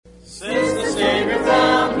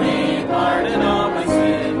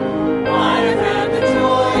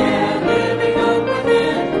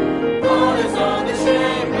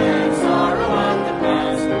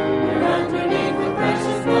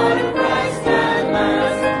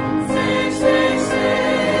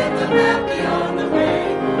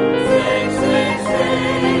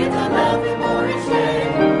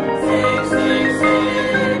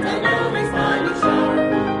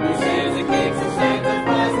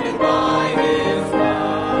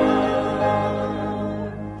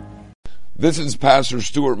This is Pastor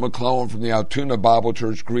Stuart McClellan from the Altoona Bible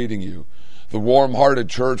Church greeting you, the warm-hearted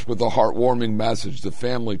church with a heartwarming message, the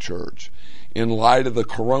family church. In light of the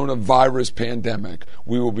coronavirus pandemic,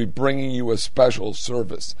 we will be bringing you a special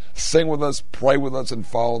service. Sing with us, pray with us, and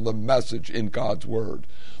follow the message in God's Word.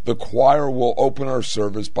 The choir will open our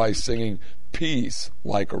service by singing Peace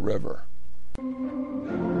Like a River.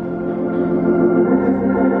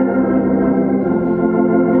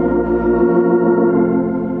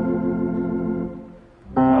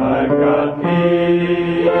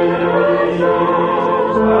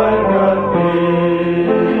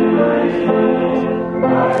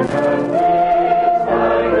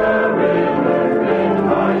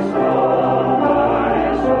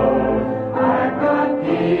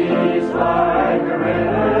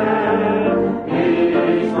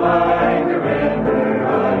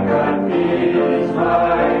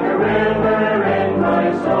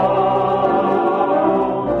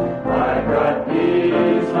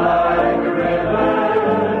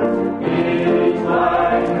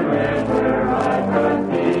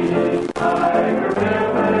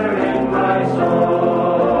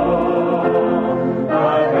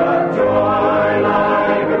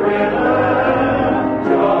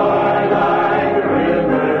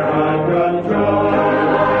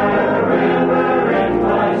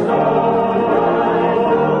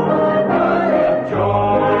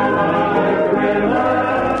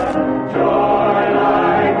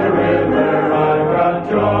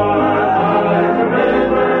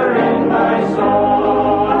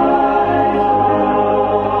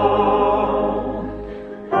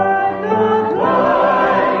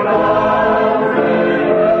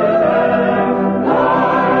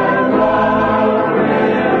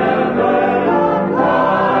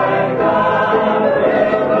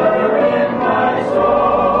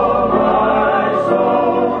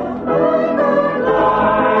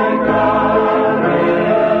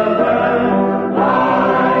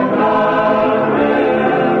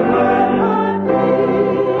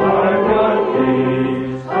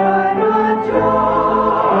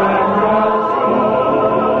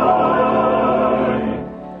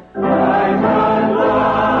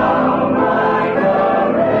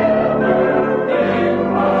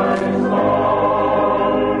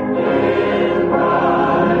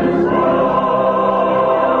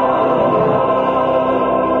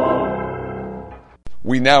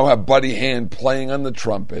 We now have Buddy Hand playing on the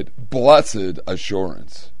trumpet, Blessed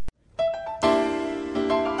Assurance.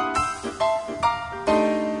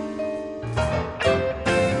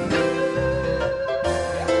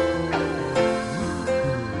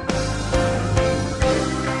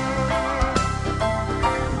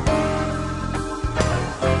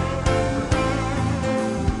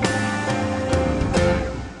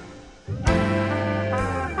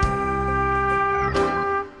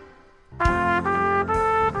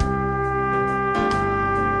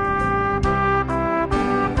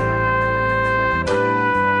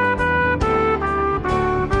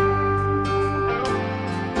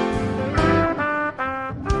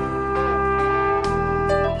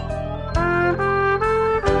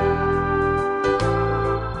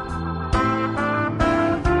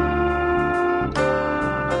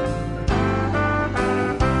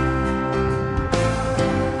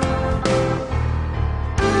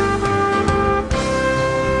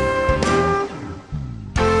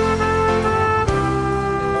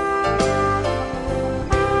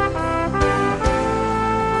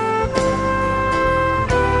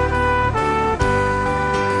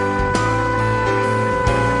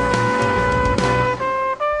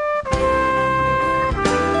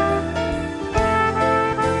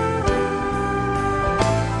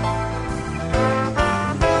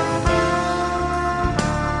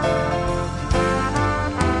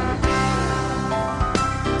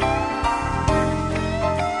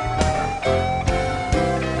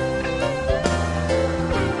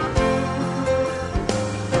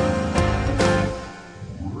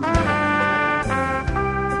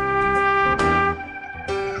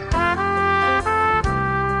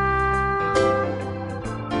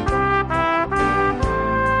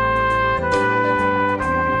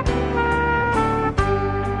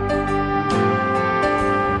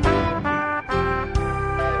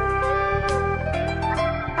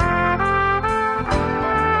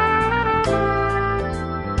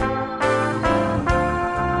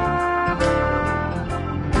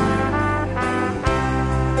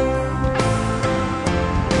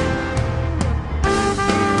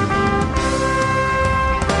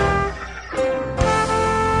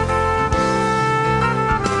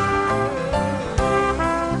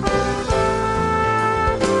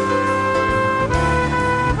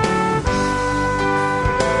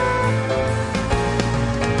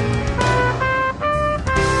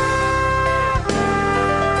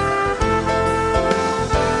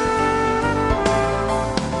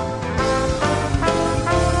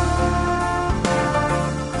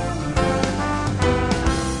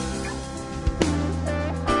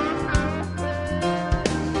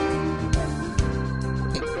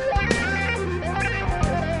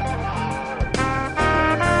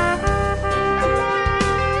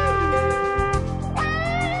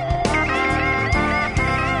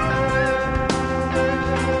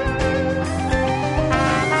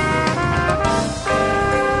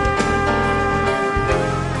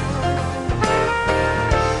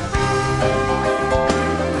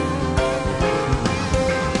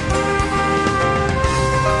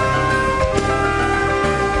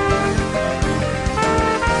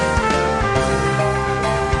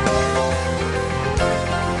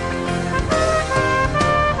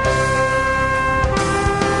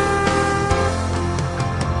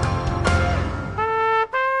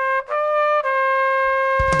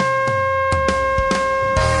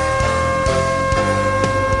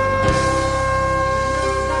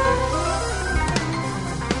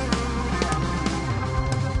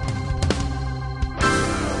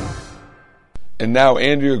 And now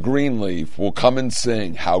Andrea Greenleaf will come and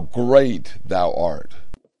sing How Great Thou Art.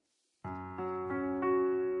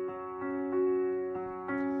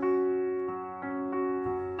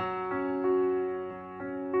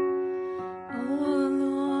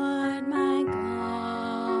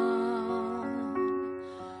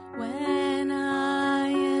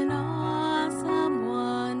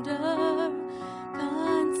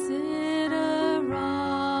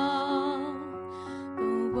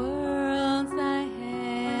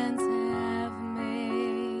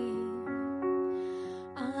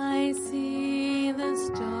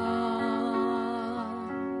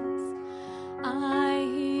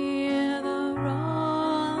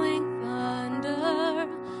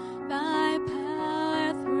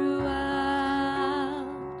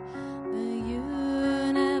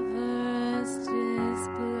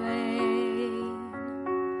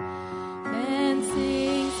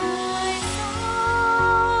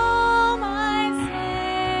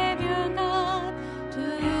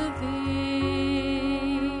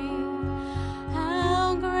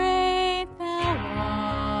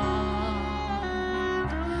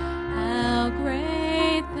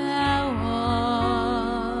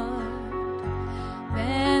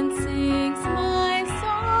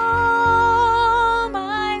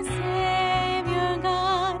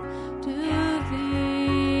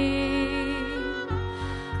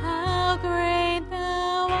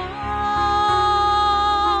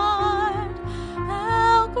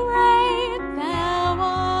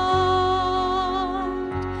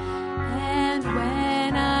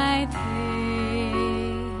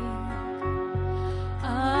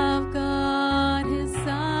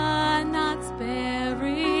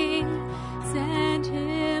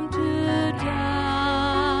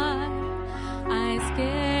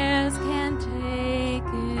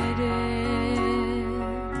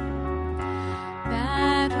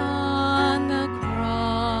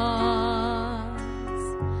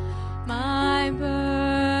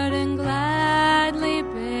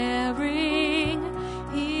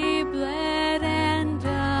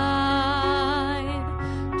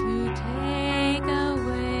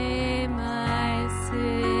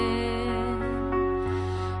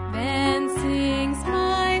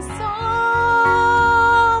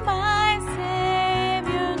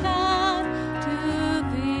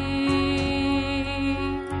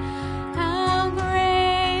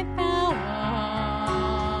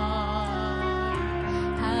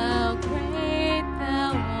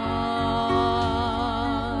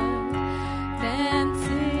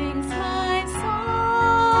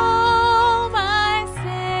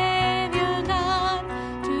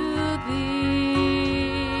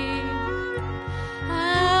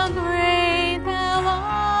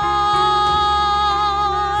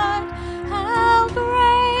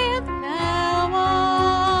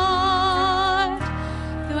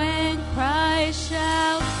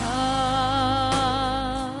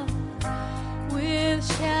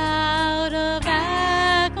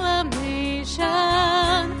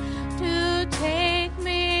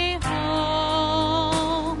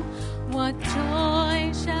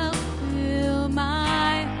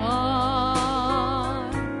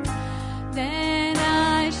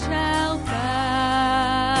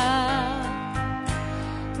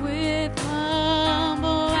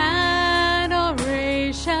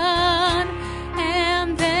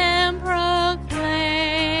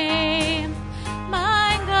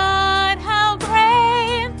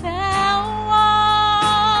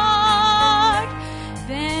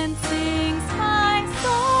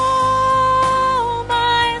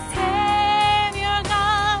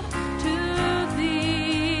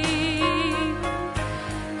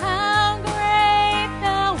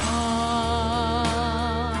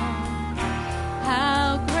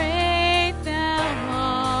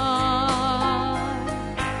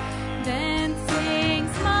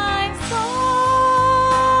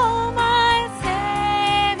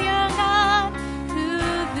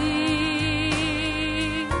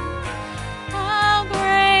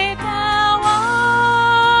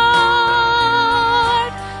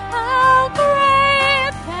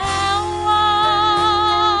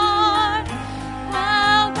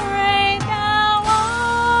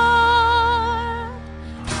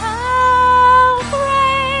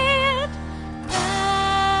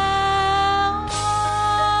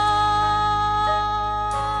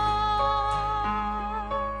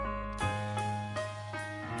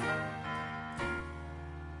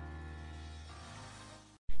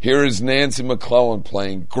 Here is Nancy McClellan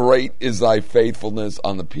playing Great Is Thy Faithfulness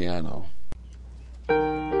on the piano.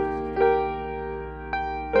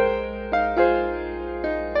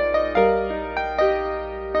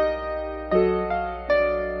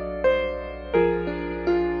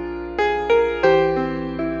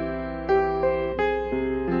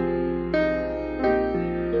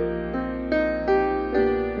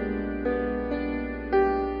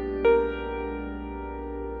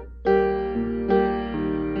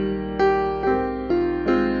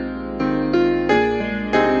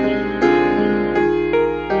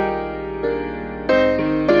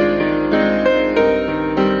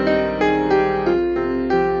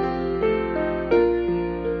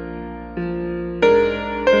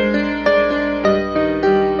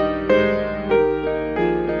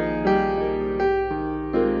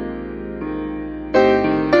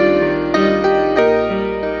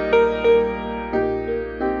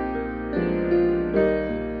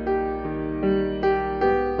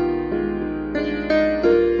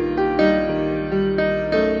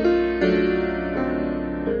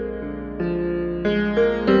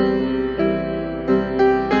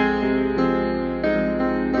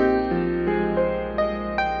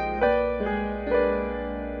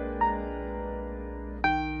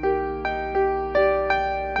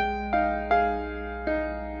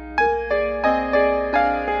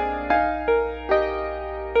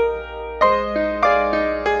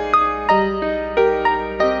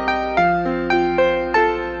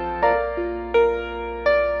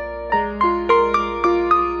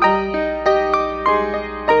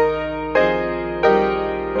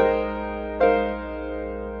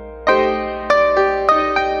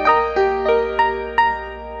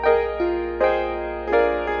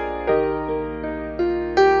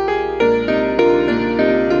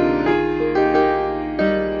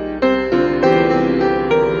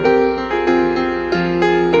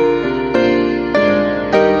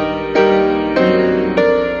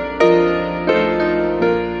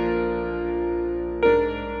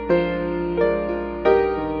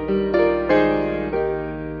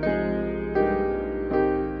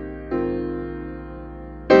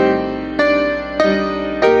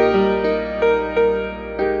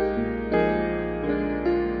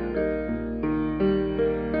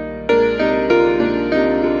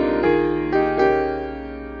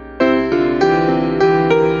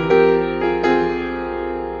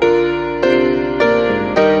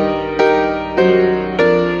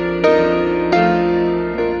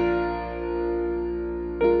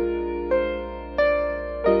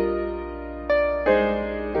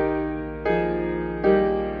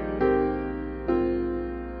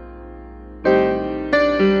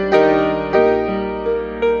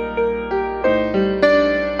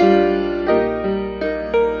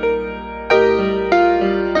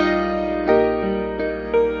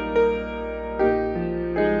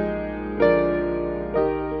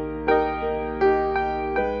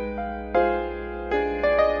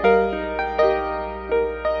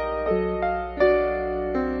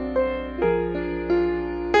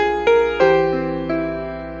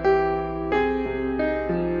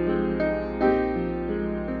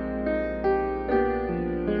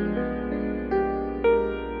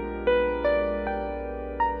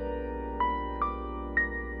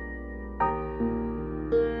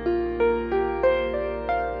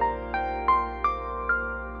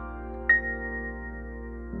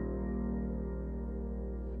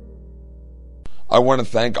 I want to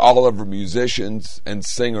thank all of our musicians and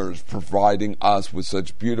singers for providing us with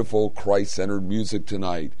such beautiful Christ-centered music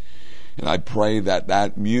tonight. And I pray that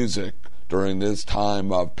that music during this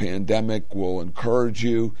time of pandemic will encourage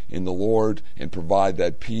you in the Lord and provide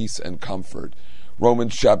that peace and comfort.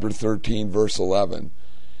 Romans chapter 13, verse 11.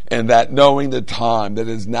 And that knowing the time, that it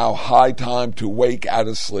is now high time to wake out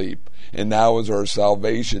of sleep, and now is our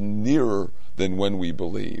salvation nearer than when we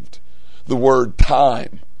believed. The word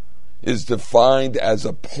time is defined as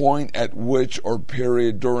a point at which or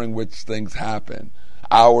period during which things happen.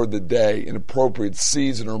 Hour of the day, an appropriate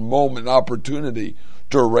season or moment, opportunity,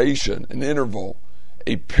 duration, an interval,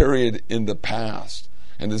 a period in the past.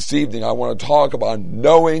 And this evening I want to talk about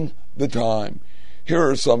knowing the time. Here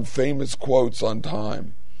are some famous quotes on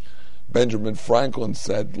time. Benjamin Franklin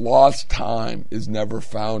said, "Lost time is never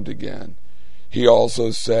found again." He also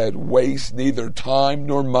said, "Waste neither time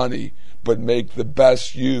nor money, but make the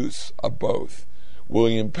best use of both."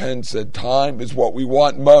 William Penn said, "Time is what we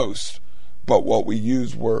want most, but what we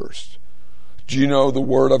use worst." Do you know the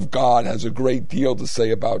Word of God has a great deal to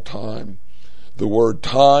say about time? The word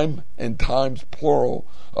time and times plural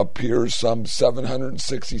appears some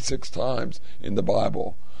 766 times in the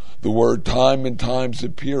Bible. The word time and times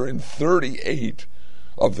appear in 38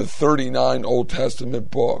 of the 39 Old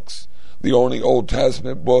Testament books. The only Old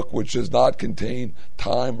Testament book which does not contain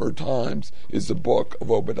time or times is the book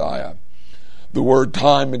of Obadiah. The word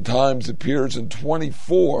time and times appears in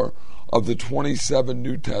 24 of the 27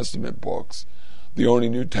 New Testament books. The only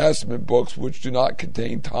New Testament books which do not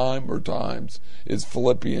contain time or times is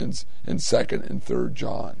Philippians and 2nd and 3rd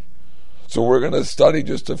John. So we're going to study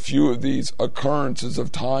just a few of these occurrences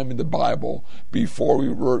of time in the Bible before we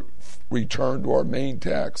return to our main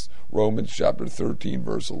text, Romans chapter 13,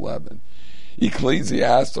 verse 11.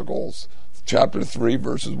 Ecclesiasticals chapter 3,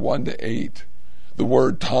 verses 1 to 8. The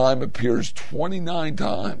word time appears 29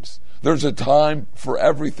 times. There's a time for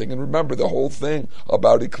everything. And remember, the whole thing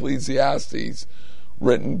about Ecclesiastes,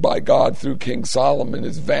 written by God through King Solomon,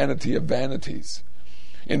 is vanity of vanities.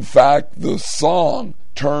 In fact, the song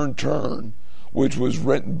Turn, Turn, which was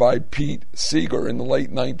written by Pete Seeger in the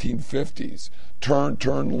late 1950s, Turn,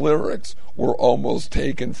 Turn lyrics were almost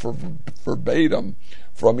taken for verbatim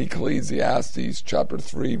from Ecclesiastes chapter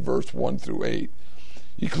 3, verse 1 through 8.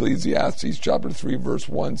 Ecclesiastes chapter 3 verse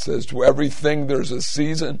 1 says, "To everything there's a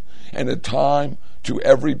season and a time to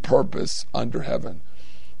every purpose under heaven."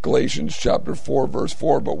 Galatians chapter 4 verse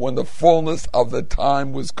 4, "But when the fullness of the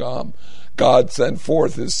time was come, God sent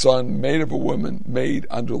forth his Son, made of a woman, made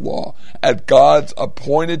under law. At God's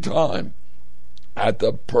appointed time, at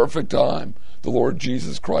the perfect time, the Lord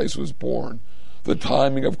Jesus Christ was born." The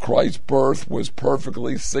timing of Christ's birth was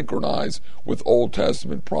perfectly synchronized with Old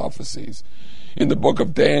Testament prophecies. In the book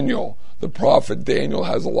of Daniel, the prophet Daniel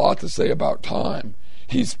has a lot to say about time.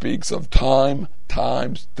 He speaks of time,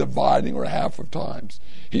 times, dividing or half of times.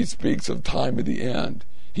 He speaks of time at the end.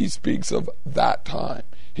 He speaks of that time.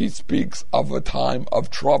 He speaks of a time of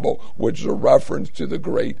trouble, which is a reference to the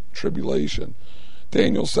great tribulation.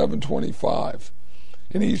 Daniel 7:25.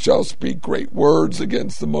 "And he shall speak great words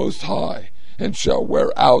against the Most High, and shall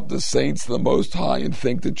wear out the saints of the Most High, and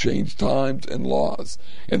think to change times and laws.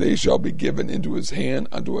 And they shall be given into his hand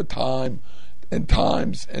unto a time and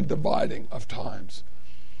times and dividing of times."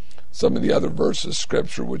 Some of the other verses of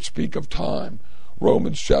Scripture which speak of time.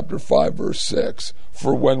 Romans chapter 5 verse 6,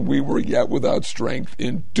 "For when we were yet without strength,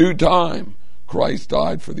 in due time Christ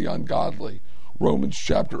died for the ungodly." Romans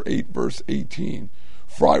chapter 8 verse 18,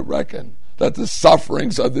 "For I reckon that the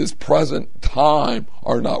sufferings of this present time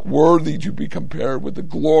are not worthy to be compared with the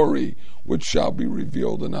glory which shall be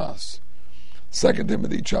revealed in us." 2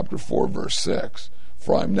 Timothy chapter 4 verse 6,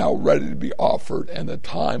 "For I am now ready to be offered, and the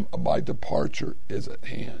time of my departure is at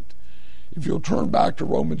hand." If you'll turn back to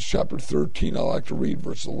Romans chapter 13, I'd like to read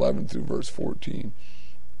verse 11 through verse 14.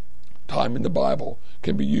 Time in the Bible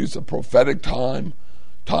can be used of prophetic time,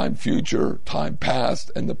 time future, time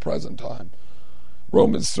past, and the present time.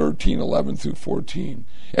 Romans 13, 11 through 14.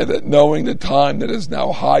 "And that knowing the time, that is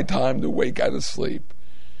now high time to wake out of sleep.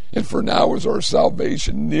 And for now is our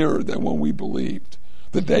salvation nearer than when we believed.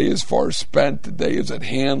 The day is far spent, the day is at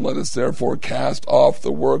hand. Let us therefore cast off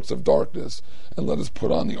the works of darkness, and let us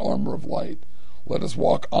put on the armor of light. Let us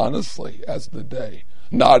walk honestly as the day,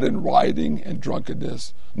 not in rioting and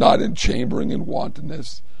drunkenness, not in chambering and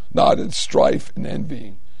wantonness, not in strife and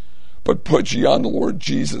envying. But put ye on the Lord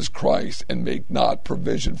Jesus Christ, and make not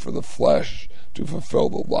provision for the flesh to fulfill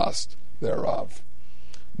the lust thereof."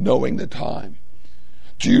 Knowing the time.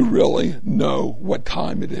 Do you really know what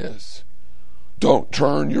time it is? Don't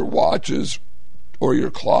turn your watches or your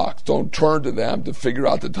clocks. Don't turn to them to figure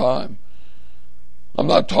out the time. I'm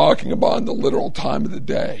not talking about the literal time of the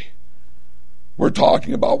day. We're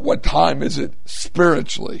talking about what time is it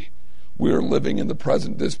spiritually. We are living in the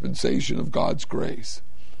present dispensation of God's grace.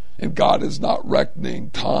 And God is not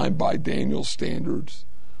reckoning time by Daniel's standards,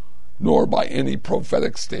 nor by any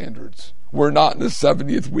prophetic standards. We're not in the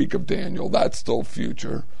 70th week of Daniel. That's still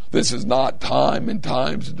future. This is not time and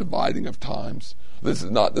times, the dividing of times. This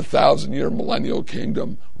is not the 1,000-year millennial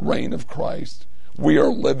kingdom reign of Christ. We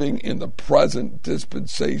are living in the present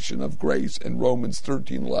dispensation of grace, and Romans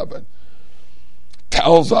 13:11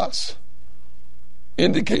 tells us,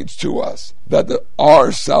 indicates to us, that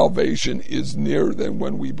our salvation is nearer than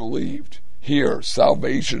when we believed. Here,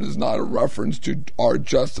 salvation is not a reference to our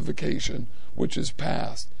justification, which is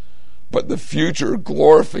past, but the future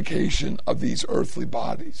glorification of these earthly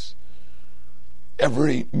bodies.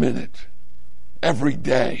 Every minute, every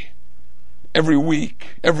day, every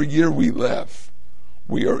week, every year we live,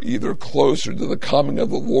 we are either closer to the coming of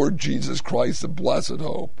the Lord Jesus Christ, the blessed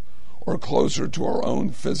hope, or closer to our own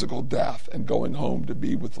physical death and going home to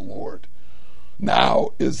be with the Lord. Now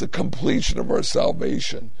is the completion of our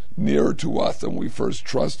salvation nearer to us than when we first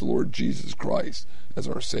trust the Lord Jesus Christ as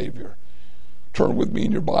our Savior. Turn with me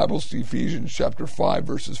in your Bibles to Ephesians chapter 5,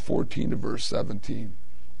 verses 14 to verse 17.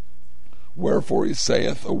 Wherefore he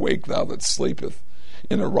saith, Awake thou that sleepeth,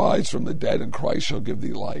 and arise from the dead, and Christ shall give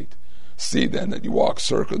thee light. See then that you walk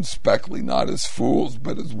circumspectly, not as fools,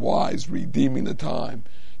 but as wise, redeeming the time,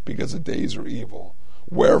 because the days are evil.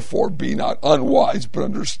 Wherefore be not unwise, but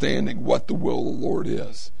understanding what the will of the Lord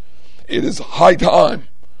is. It is high time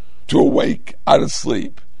to awake out of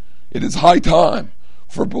sleep. It is high time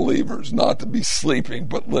for believers not to be sleeping,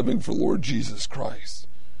 but living for Lord Jesus Christ.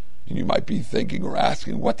 And you might be thinking or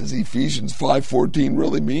asking, what does Ephesians 5:14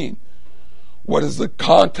 really mean? What is the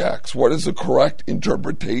context? What is the correct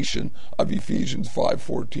interpretation of Ephesians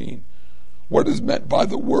 5:14? What is meant by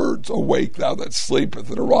the words, Awake thou that sleepeth,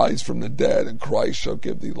 and arise from the dead, and Christ shall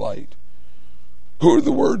give thee light? Who are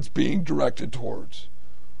the words being directed towards?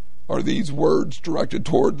 Are these words directed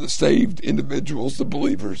toward the saved individuals, the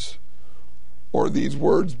believers? Or are these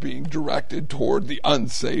words being directed toward the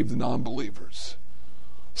unsaved, the non-believers?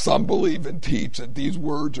 Some believe and teach that these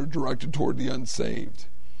words are directed toward the unsaved,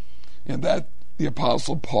 and that the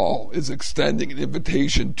Apostle Paul is extending an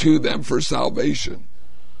invitation to them for salvation.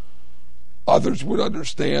 Others would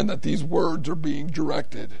understand that these words are being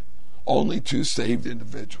directed only to saved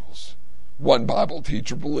individuals. One Bible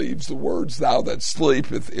teacher believes the words, Thou that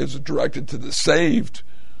sleepeth, is directed to the saved,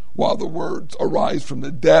 while the words, Arise from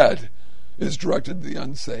the dead, is directed to the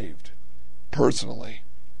unsaved. Personally,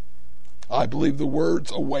 I believe the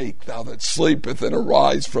words, Awake thou that sleepeth, and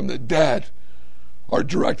arise from the dead, are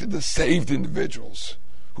directed to saved individuals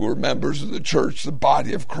who are members of the church, the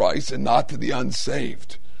body of Christ, and not to the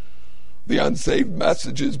unsaved. The unsaved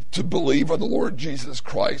message is to believe on the Lord Jesus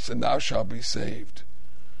Christ, and thou shalt be saved.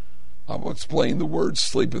 I will explain the words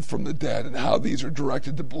sleepeth from the dead and how these are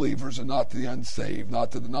directed to believers and not to the unsaved,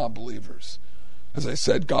 not to the non-believers. As I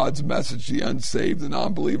said, God's message to the unsaved, the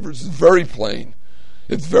non-believers, is very plain.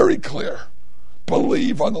 It's very clear.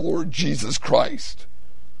 Believe on the Lord Jesus Christ,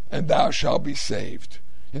 and thou shalt be saved.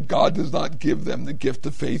 And God does not give them the gift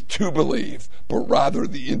of faith to believe, but rather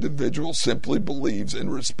the individual simply believes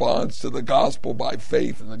and responds to the gospel by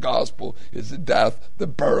faith, and the gospel is the death, the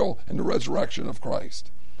burial, and the resurrection of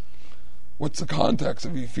Christ. What's the context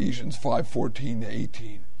of Ephesians 5:14 to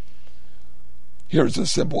 18? Here's a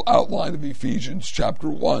simple outline of Ephesians chapter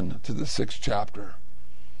 1 to the 6th chapter.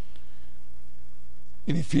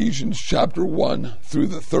 In Ephesians chapter 1 through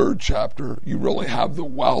the 3rd chapter, you really have the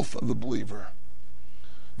wealth of the believer.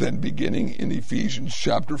 Then beginning in Ephesians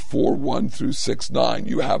chapter 4, 1 through 6, 9,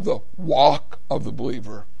 you have the walk of the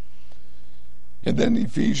believer. And then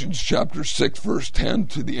Ephesians chapter 6, verse 10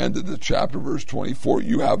 to the end of the chapter, verse 24,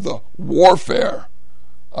 you have the warfare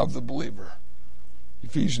of the believer.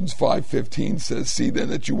 Ephesians 5:15 says, See then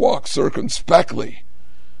that you walk circumspectly.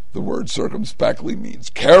 The word circumspectly means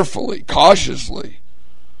carefully, cautiously.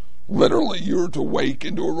 Literally, you're to wake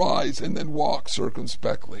and to arise and then walk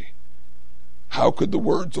circumspectly. How could the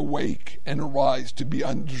words awake and arise to be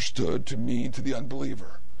understood to mean to the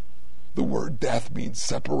unbeliever? The word death means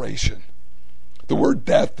separation. The word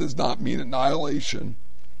death does not mean annihilation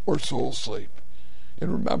or soul sleep.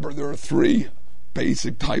 And remember, there are 3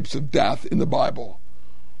 basic types of death in the Bible.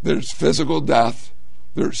 There's physical death,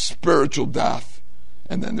 there's spiritual death,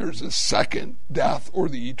 and then there's a second death, or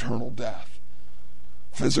the eternal death.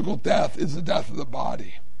 Physical death is the death of the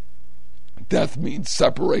body. Death means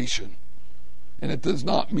separation. And it does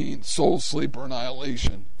not mean soul sleep or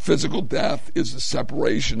annihilation. Physical death is the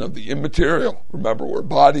separation of the immaterial. Remember, we're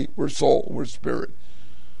body, we're soul, we're spirit.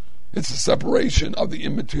 It's a separation of the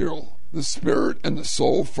immaterial, the spirit and the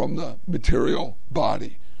soul from the material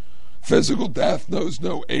body. Physical death knows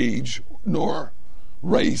no age, nor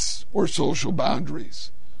race, or social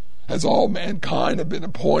boundaries. As all mankind have been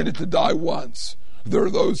appointed to die once, there are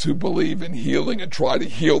those who believe in healing and try to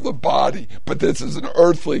heal the body, but this is an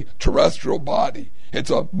earthly, terrestrial body. It's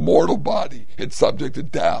a mortal body. It's subject to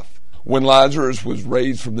death. When Lazarus was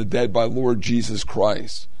raised from the dead by Lord Jesus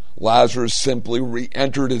Christ, Lazarus simply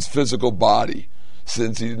re-entered his physical body.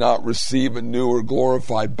 Since he did not receive a new or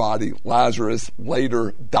glorified body, Lazarus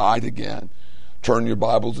later died again. Turn your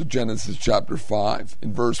Bibles to Genesis chapter 5.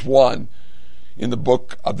 In verse 1, in the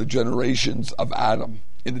book of the generations of Adam,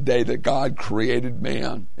 in the day that God created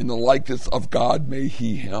man, in the likeness of God made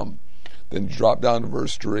he him. Then drop down to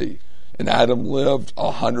verse 3. And Adam lived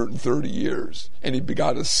 130 years, and he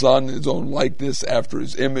begot a son in his own likeness after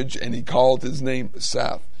his image, and he called his name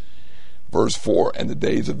Seth. Verse 4, and the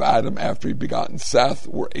days of Adam after he begotten Seth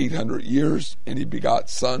were 800 years, and he begot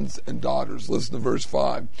sons and daughters. Listen to verse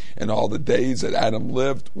 5. And all the days that Adam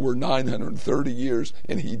lived were 930 years,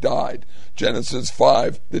 and he died. Genesis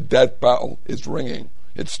 5, the death bell is ringing.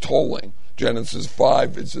 It's tolling. Genesis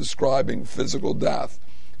 5 is describing physical death.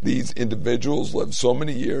 These individuals lived so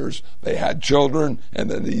many years, they had children, and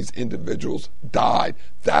then these individuals died.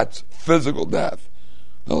 That's physical death.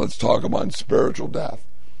 Now let's talk about spiritual death.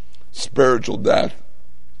 Spiritual death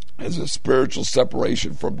is a spiritual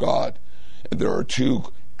separation from God. And there are two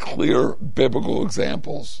clear biblical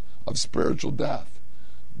examples of spiritual death.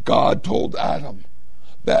 God told Adam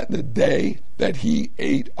that the day that he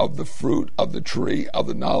ate of the fruit of the tree of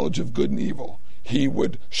the knowledge of good and evil, he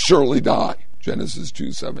would surely die. Genesis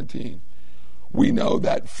 2:17. We know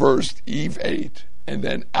that first Eve ate, and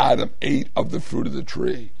then Adam ate of the fruit of the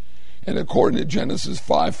tree. And according to Genesis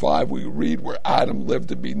 5:5, we read where Adam lived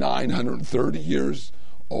to be 930 years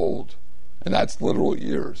old. And that's literal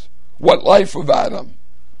years. What life of Adam?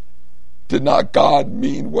 Did not God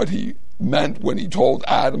mean what he meant when he told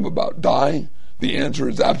Adam about dying? The answer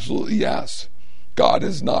is absolutely yes. God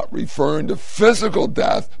is not referring to physical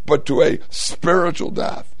death, but to a spiritual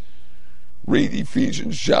death. Read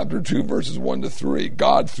Ephesians chapter 2, verses 1 to 3.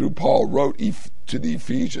 God, through Paul, wrote to the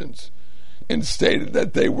Ephesians and stated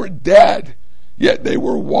that they were dead, yet they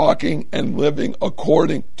were walking and living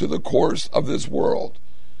according to the course of this world.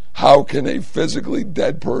 How can a physically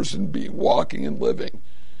dead person be walking and living?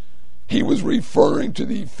 He was referring to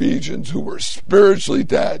the Ephesians who were spiritually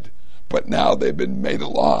dead, but now they've been made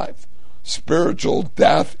alive. Spiritual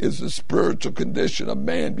death is the spiritual condition of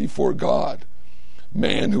man before God.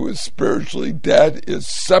 Man who is spiritually dead is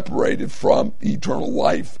separated from the eternal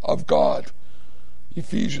life of God.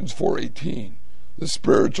 Ephesians 4:18. The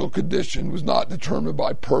spiritual condition was not determined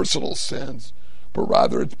by personal sins, but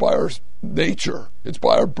rather it's by our nature. It's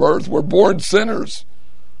by our birth. We're born sinners.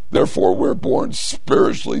 Therefore, we're born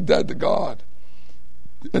spiritually dead to God.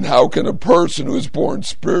 And how can a person who is born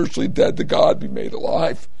spiritually dead to God be made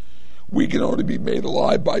alive? We can only be made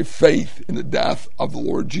alive by faith in the death of the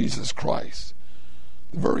Lord Jesus Christ.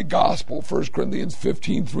 The very gospel, 1 Corinthians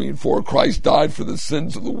 15:3 and 4, Christ died for the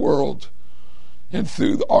sins of the world. And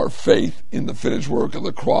through our faith in the finished work of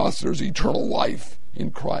the cross, there's eternal life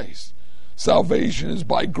in Christ. Salvation is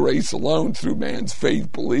by grace alone, through man's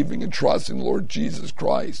faith, believing and trusting the Lord Jesus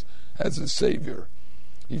Christ as his Savior.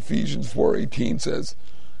 Ephesians 4:18 says,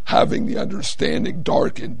 having the understanding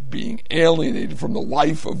darkened, being alienated from the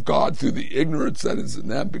life of God through the ignorance that is in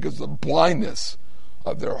them because of the blindness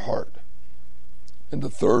of their heart. And the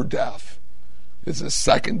third death is the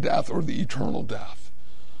second death, or the eternal death.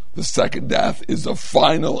 The second death is the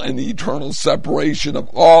final and eternal separation of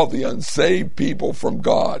all the unsaved people from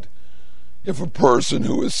God. If a person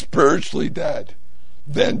who is spiritually dead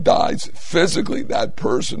then dies physically, that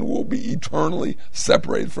person will be eternally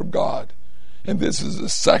separated from God. And this is the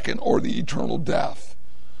second, or the eternal death.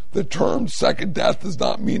 The term second death does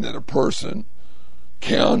not mean that a person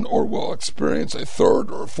can or will experience a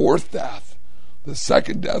third or a fourth death. The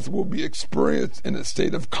second death will be experienced in a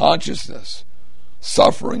state of consciousness,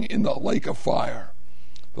 suffering in the lake of fire.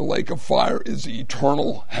 The lake of fire is the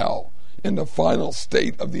eternal hell and the final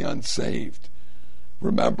state of the unsaved.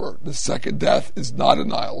 Remember, the second death is not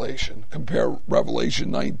annihilation. Compare Revelation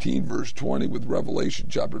 19, verse 20 with Revelation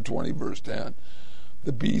chapter 20, verse 10.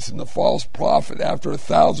 The beast and the false prophet, after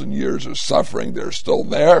 1,000 years of suffering, they're still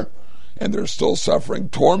there, and they're still suffering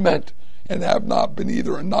torment, and have not been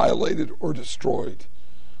either annihilated or destroyed.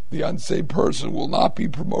 The unsaved person will not be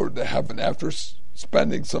promoted to heaven after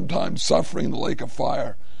spending some time suffering in the lake of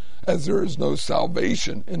fire, as there is no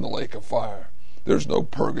salvation in the lake of fire. There's no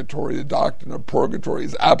purgatory. The doctrine of purgatory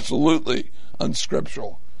is absolutely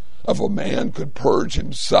unscriptural. If a man could purge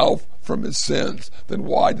himself from his sins, then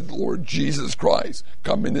why did the Lord Jesus Christ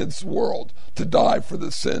come into this world to die for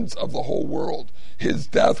the sins of the whole world? His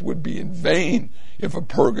death would be in vain if a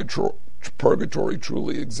purgatory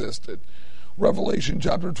truly existed. Revelation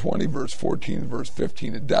chapter 20, verse 14, verse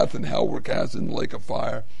 15, and death and hell were cast in the lake of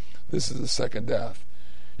fire. This is the second death.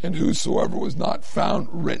 And whosoever was not found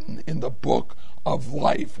written in the book of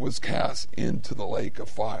life was cast into the lake of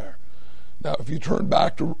fire. Now, if you turn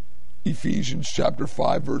back to Ephesians chapter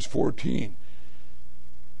 5, verse 14.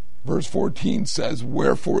 Verse 14 says,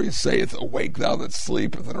 wherefore he saith, awake thou that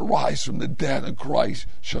sleepeth, and arise from the dead, and Christ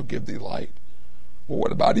shall give thee light. Well,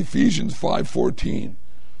 what about Ephesians 5:14?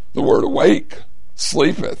 The word awake,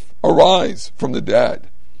 sleepeth, arise from the dead.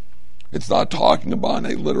 It's not talking about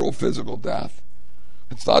a literal physical death.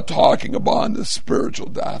 It's not talking about the spiritual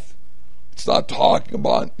death. It's not talking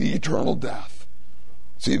about the eternal death.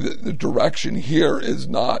 See, the direction here is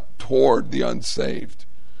not toward the unsaved.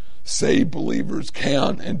 Saved believers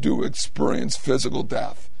can and do experience physical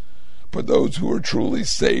death, but those who are truly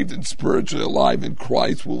saved and spiritually alive in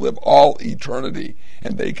Christ will live all eternity,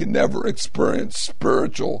 and they can never experience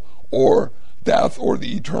spiritual or death or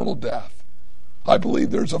the eternal death. I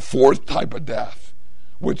believe there's a fourth type of death,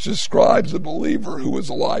 which describes a believer who is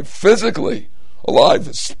alive physically,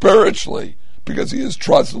 alive spiritually, because he has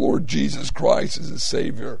trusted the Lord Jesus Christ as his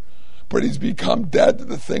Savior. But he's become dead to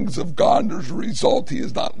the things of God, and as a result, he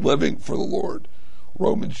is not living for the Lord.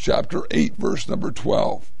 Romans chapter 8, verse number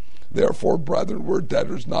 12. Therefore, brethren, we're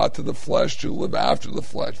debtors not to the flesh to live after the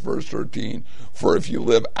flesh. Verse 13. For if you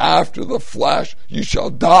live after the flesh, you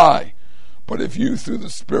shall die. But if you through the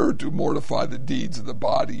Spirit do mortify the deeds of the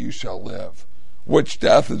body, you shall live. Which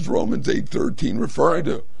death is Romans 8:13 referring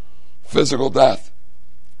to? Physical death.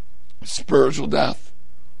 Spiritual death,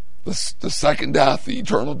 the second death, the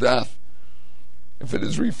eternal death. If it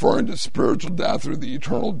is referring to spiritual death or the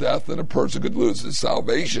eternal death, then a person could lose his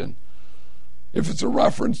salvation. If it's a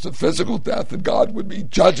reference to physical death, then God would be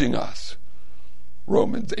judging us.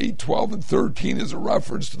 Romans 8:12 and 13 is a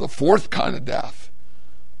reference to the fourth kind of death,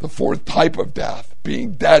 the fourth type of death,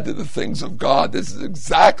 being dead to the things of God. This is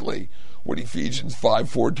exactly what Ephesians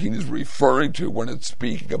 5:14 is referring to when it's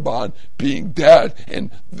speaking about being dead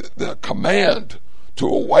and the command to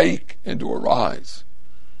awake and to arise.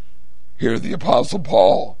 Here the Apostle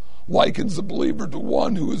Paul likens the believer to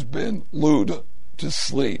one who has been lured to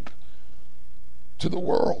sleep to the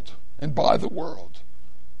world and by the world.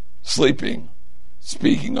 Sleeping,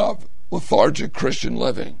 speaking of lethargic Christian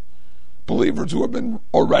living. Believers who have been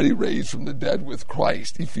already raised from the dead with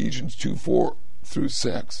Christ, Ephesians 2:4 through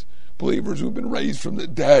 6. Believers who have been raised from the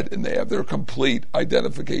dead and they have their complete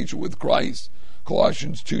identification with Christ,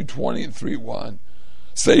 Colossians 2:20 and 3:1.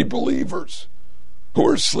 Saved believers who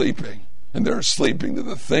are sleeping, and they're sleeping to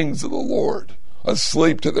the things of the Lord,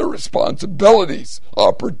 asleep to their responsibilities,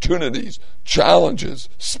 opportunities, challenges,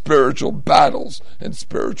 spiritual battles, and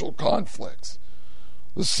spiritual conflicts.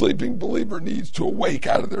 The sleeping believer needs to awake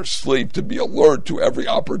out of their sleep to be alert to every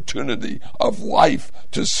opportunity of life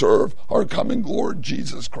to serve our coming Lord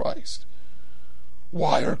Jesus Christ.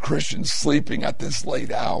 Why are Christians sleeping at this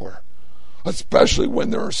late hour? Especially when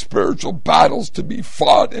there are spiritual battles to be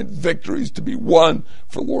fought and victories to be won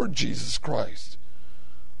for Lord Jesus Christ.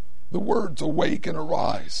 The words awake and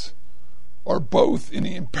arise are both in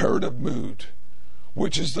the imperative mood,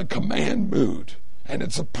 which is the command mood. And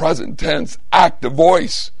it's a present tense active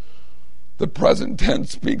voice. The present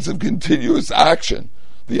tense speaks of continuous action.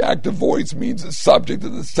 The active voice means the subject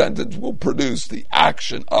of the sentence will produce the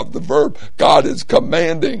action of the verb. God is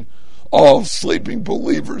commanding all sleeping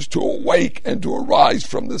believers to awake and to arise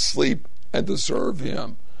from the sleep and to serve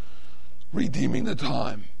Him, redeeming the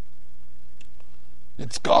time.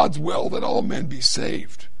 It's God's will that all men be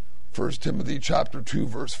saved. 1 Timothy chapter 2,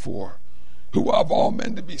 verse 4. Who of all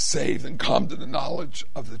men to be saved and come to the knowledge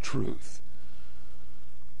of the truth.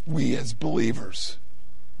 We as believers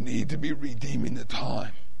need to be redeeming the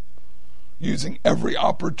time, using every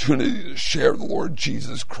opportunity to share the Lord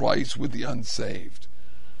Jesus Christ with the unsaved.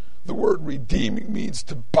 The word redeeming means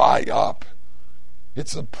to buy up.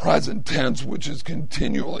 It's a present tense which is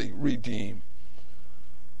continually redeem.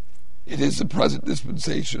 It is the present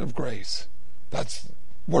dispensation of grace. That's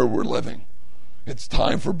where we're living. It's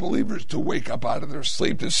time for believers to wake up out of their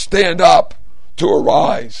sleep, to stand up, to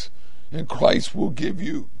arise, and Christ will give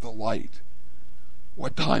you the light.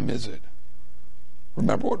 What time is it?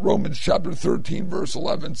 Remember what Romans chapter 13 verse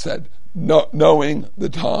 11 said, knowing the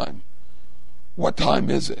time. What time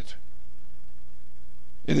is it?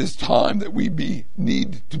 It is time that we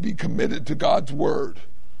need to be committed to God's word,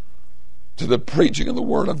 to the preaching of the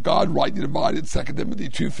Word of God, rightly divided, 2 Timothy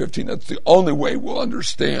 2:15. That's the only way we'll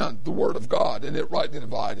understand the Word of God and it rightly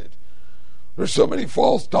divided. There's so many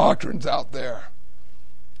false doctrines out there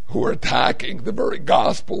who are attacking the very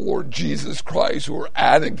gospel, Lord Jesus Christ, who are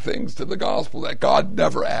adding things to the gospel that God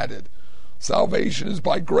never added. Salvation is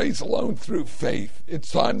by grace alone through faith.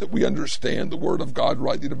 It's time that we understand the Word of God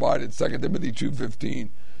rightly divided, 2 Timothy 2:15.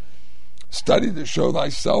 Study to show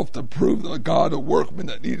thyself to prove that God a workman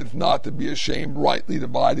that needeth not to be ashamed, rightly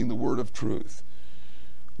dividing the word of truth.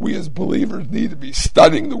 We as believers need to be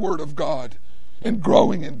studying the Word of God and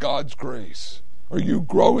growing in God's grace. Are you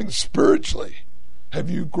growing spiritually? Have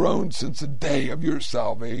you grown since the day of your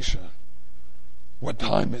salvation? What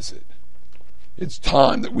time is it? It's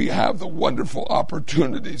time that we have the wonderful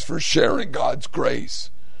opportunities for sharing God's grace.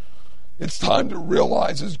 It's time to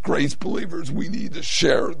realize as grace believers we need to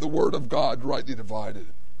share the Word of God rightly divided.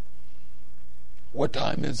 What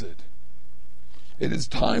time is it? It is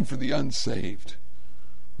time for the unsaved,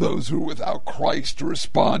 those who are without Christ, to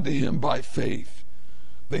respond to Him by faith.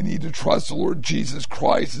 They need to trust the Lord Jesus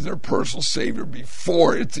Christ as their personal Savior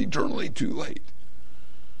before it's eternally too late.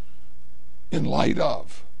 In light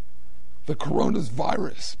of the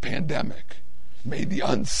coronavirus pandemic, may the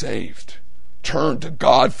unsaved turn to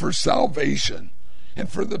God for salvation and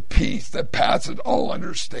for the peace that passeth all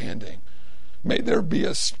understanding. May there be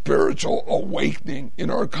a spiritual awakening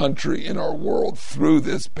in our country, in our world, through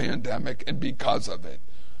this pandemic and because of it.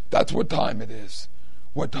 That's what time it is.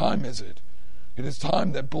 What time is it? It is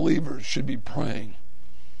time that believers should be praying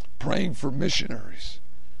for missionaries,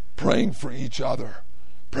 praying for each other,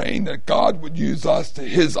 praying that God would use us to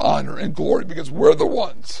His honor and glory, because we're the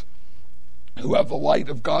ones who have the light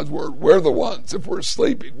of God's Word. We're the ones, if we're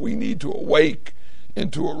sleeping, we need to awake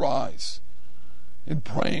and to arise. In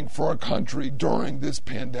praying for our country during this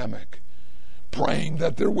pandemic, praying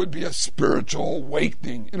that there would be a spiritual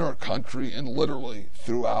awakening in our country and literally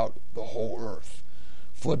throughout the whole earth.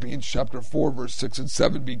 Philippians chapter 4, verse 6 and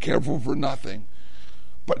 7, be careful for nothing,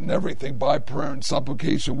 but in everything by prayer and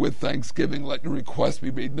supplication with thanksgiving let your requests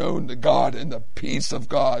be made known to God, and the peace of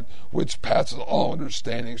God, which passes all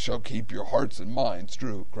understanding, shall keep your hearts and minds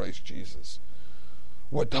through Christ Jesus.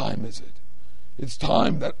 What time is it? It's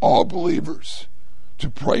time that all believers to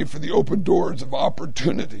pray for the open doors of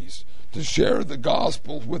opportunities to share the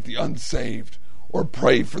gospel with the unsaved, or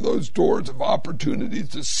pray for those doors of opportunities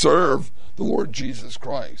to serve the Lord Jesus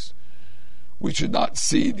Christ. We should not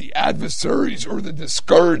see the adversaries or the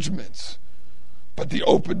discouragements, but the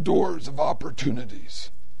open doors of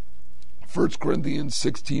opportunities. 1 Corinthians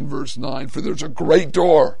 16, verse 9, for there's a great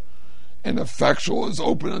door, and effectual is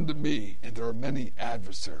open unto me, and there are many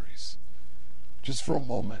adversaries. Just for a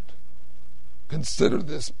moment, consider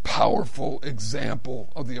this powerful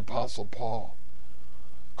example of the Apostle Paul.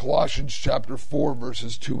 Colossians chapter 4,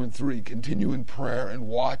 verses 2 and 3, continue in prayer and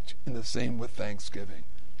watch in the same with thanksgiving.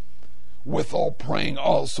 Withal praying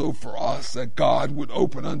also for us that God would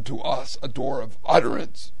open unto us a door of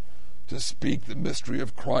utterance to speak the mystery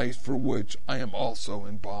of Christ, for which I am also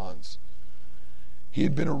in bonds. He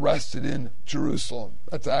had been arrested in Jerusalem.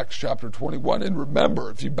 That's Acts chapter 21. And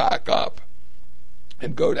remember, if you back up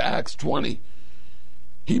and go to Acts 20,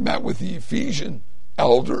 he met with the Ephesian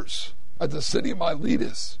elders at the city of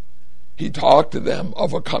Miletus. He talked to them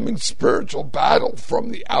of a coming spiritual battle from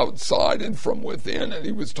the outside and from within, and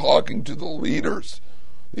he was talking to the leaders,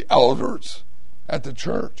 the elders at the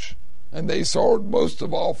church, and they sorrowed most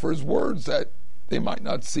of all for his words that they might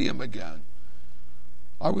not see him again.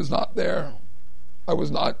 I was not there. I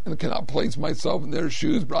was not and cannot place myself in their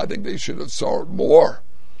shoes, but I think they should have sorrowed more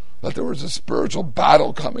that there was a spiritual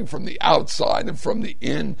battle coming from the outside and from the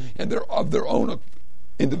in, and of their own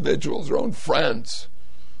individuals, their own friends.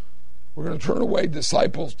 We're going to turn away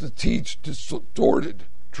disciples to teach distorted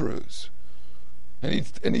truths.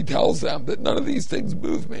 And he tells them that none of these things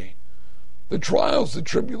move me. The trials, the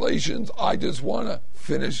tribulations, I just want to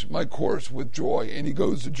finish my course with joy. And he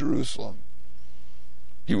goes to Jerusalem.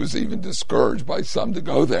 He was even discouraged by some to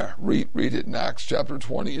go there. Read it in Acts chapter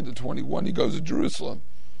 20 into 21. He goes to Jerusalem.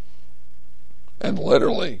 And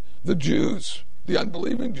literally, the Jews, the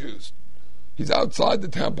unbelieving Jews, he's outside the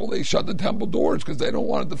temple. They shut the temple doors because they don't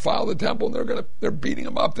want to defile the temple, and they're beating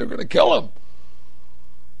him up. They're going to kill him.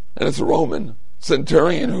 And it's a Roman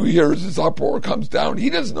centurion who hears this uproar, comes down. He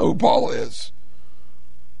doesn't know who Paul is.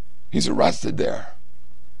 He's arrested there.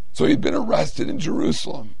 So he'd been arrested in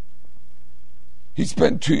Jerusalem. He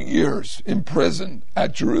spent 2 years in prison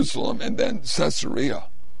at Jerusalem and then Caesarea,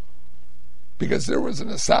 because there was an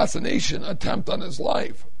assassination attempt on his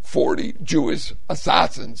life. 40 Jewish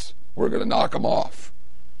assassins were going to knock him off.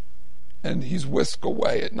 and he's whisked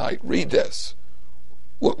away at night. Read this.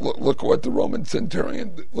 Look what the Roman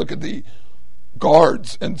centurion, look at the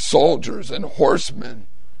guards and soldiers and horsemen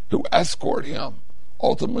who escort him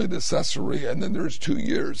ultimately to Caesarea. And then there's 2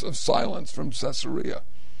 years of silence from Caesarea.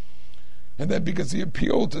 And then because he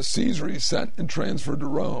appealed to Caesar, he's sent and transferred to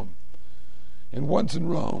Rome. And once in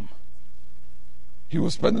Rome, he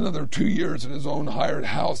will spend another 2 years in his own hired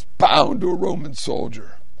house, bound to a Roman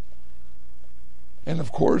soldier. And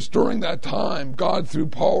of course, during that time, God, through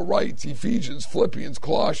Paul, writes Ephesians, Philippians,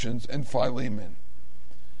 Colossians, and Philemon.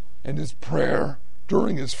 And his prayer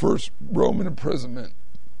during his first Roman imprisonment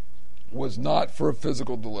was not for a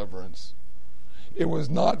physical deliverance. It was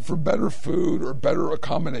not for better food or better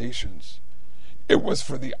accommodations. It was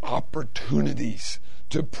for the opportunities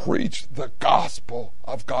to preach the gospel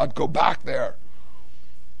of God. Go back there.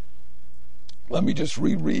 Let me just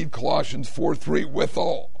reread Colossians 4:3.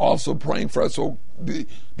 Withal, also praying for us. So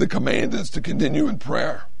the command is to continue in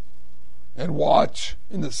prayer and watch,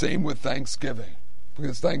 in the same with thanksgiving,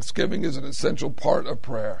 because thanksgiving is an essential part of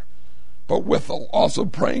prayer. But withal, also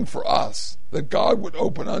praying for us, that God would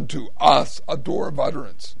open unto us a door of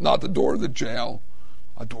utterance, not the door of the jail,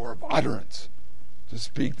 a door of utterance, to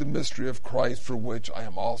speak the mystery of Christ, for which I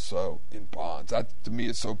am also in bonds. That, to me,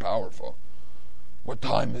 is so powerful. What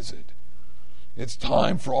time is it? It's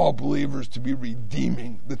time for all believers to be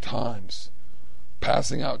redeeming the times,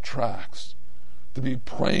 passing out tracts, to be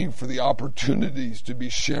praying for the opportunities to be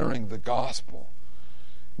sharing the gospel.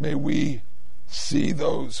 May we see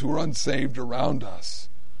those who are unsaved around us.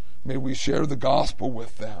 May we share the gospel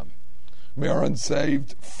with them. May our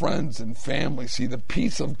unsaved friends and family see the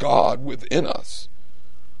peace of God within us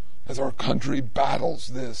as our country battles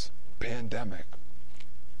this pandemic.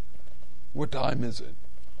 What time is it?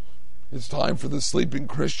 It's time for the sleeping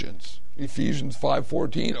Christians. Ephesians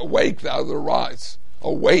 5:14, awake thou that arise.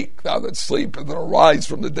 Awake thou that sleepeth, and arise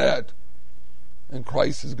from the dead. And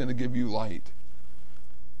Christ is going to give you light.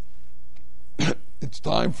 It's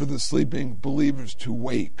time for the sleeping believers to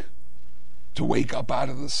wake up out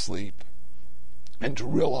of the sleep, and to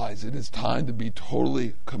realize it is time to be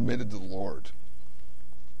totally committed to the Lord.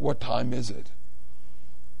 What time is it?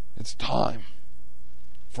 It's time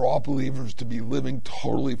for all believers to be living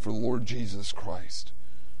totally for the Lord Jesus Christ.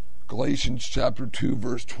 Galatians chapter 2,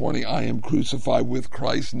 verse 20, I am crucified with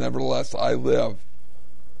Christ, nevertheless I live.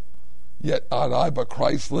 Yet not I, but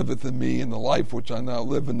Christ liveth in me, and the life which I now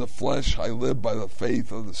live in the flesh, I live by the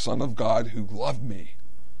faith of the Son of God, who loved me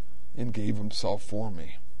and gave himself for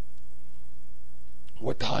me.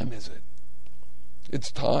 What time is it?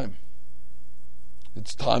 It's time.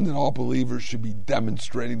 It's time that all believers should be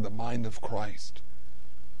demonstrating the mind of Christ.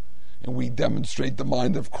 And we demonstrate the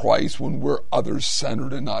mind of Christ when we're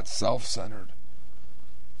others-centered and not self-centered.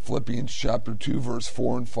 Philippians chapter 2, verse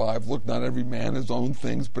 4 and 5, look not every man his own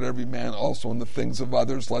things, but every man also in the things of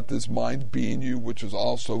others. Let this mind be in you, which is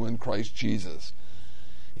also in Christ Jesus.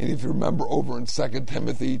 And if you remember over in 2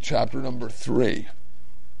 Timothy chapter number 3,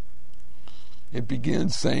 it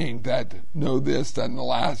begins saying that, know this, that in the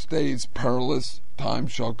last days perilous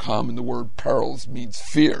times shall come. And the word perilous means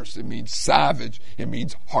fierce, it means savage, it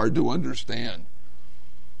means hard to understand.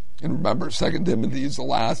 And remember, 2 Timothy is the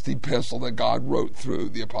last epistle that God wrote through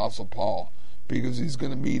the Apostle Paul, because he's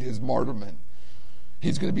going to meet his martyrment.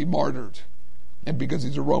 He's going to be martyred. And because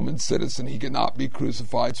he's a Roman citizen, he cannot be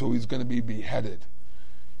crucified, so he's going to be beheaded.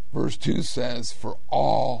 Verse 2 says,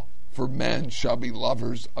 for men shall be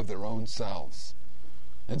lovers of their own selves.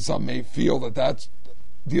 And some may feel that that's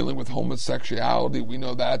dealing with homosexuality. We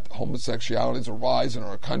know that homosexuality is a rise in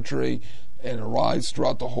our country and a rise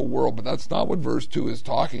throughout the whole world, but that's not what verse 2 is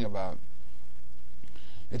talking about.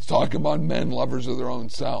 It's talking about men lovers of their own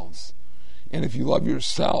selves. And if you love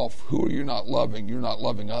yourself, who are you not loving? You're not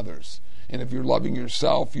loving others. And if you're loving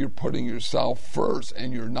yourself, you're putting yourself first,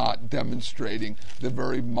 and you're not demonstrating the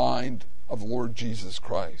very mind of the Lord Jesus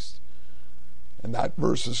Christ. And that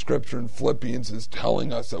verse of Scripture in Philippians is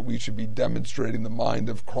telling us that we should be demonstrating the mind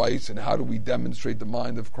of Christ. And how do we demonstrate the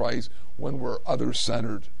mind of Christ? When we're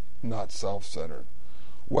other-centered, not self-centered.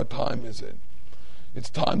 What time is it? It's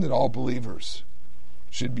time that all believers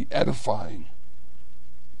should be edifying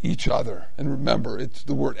each other. And remember, it's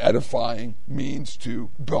the word edifying means to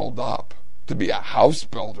build up, to be a house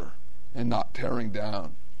builder and not tearing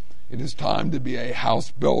down. It is time to be a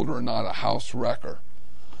house builder and not a house wrecker.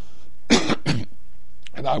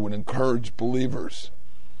 And I would encourage believers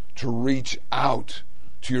to reach out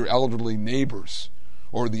to your elderly neighbors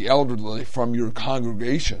or the elderly from your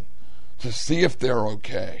congregation to see if they're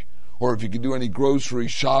okay, or if you can do any grocery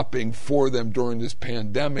shopping for them during this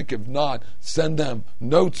pandemic. If not, send them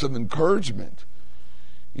notes of encouragement.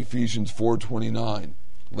 Ephesians 4:29.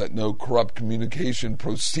 Let no corrupt communication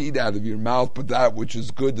proceed out of your mouth, but that which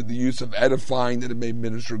is good to the use of edifying, that it may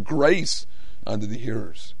minister grace unto the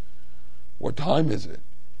hearers. What time is it?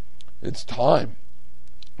 It's time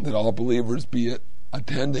that all believers be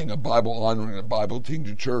attending a Bible-honoring, a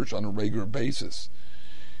Bible-teaching church on a regular basis,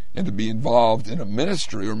 and to be involved in a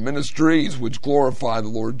ministry or ministries which glorify the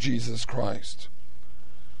Lord Jesus Christ.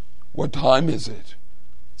 What time is it?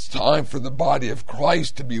 It's time for the body of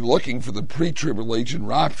Christ to be looking for the pre-tribulation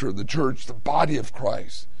rapture of the church, the body of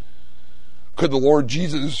Christ. Could the Lord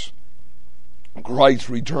Jesus Christ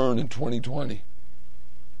return in 2020?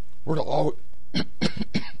 We're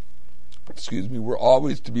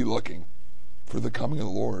always to be looking for the coming of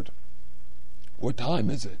the Lord. What time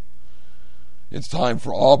is it? It's time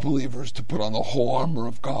for all believers to put on the whole armor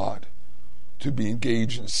of God, to be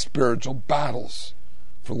engaged in spiritual battles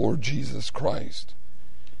for Lord Jesus Christ.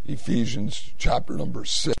 Ephesians chapter number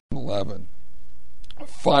 6 and 11.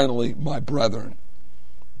 Finally, my brethren,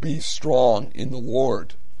 be strong in the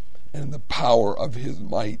Lord and in the power of his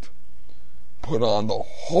might. Put on the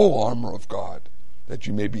whole armor of God, that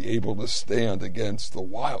you may be able to stand against the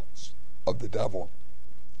wiles of the devil.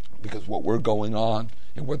 Because what we're going on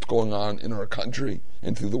and what's going on in our country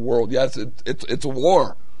and through the world, yes, it's a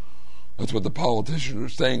war. That's what the politicians are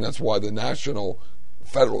saying. That's why the national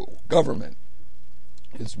federal government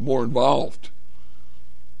is more involved.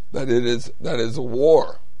 That is a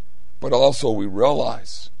war. But also we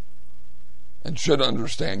realize and should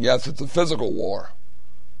understand, yes, it's a physical war,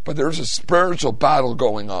 but there's a spiritual battle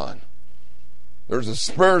going on. There's a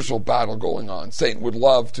spiritual battle going on. Satan would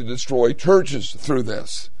love to destroy churches through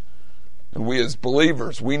this. And we as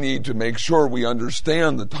believers, we need to make sure we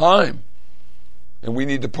understand the time. And we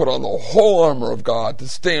need to put on the whole armor of God to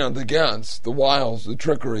stand against the wiles, the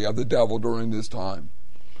trickery of the devil during this time.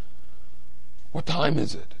 What time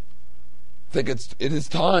is it? I think it is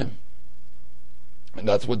time. And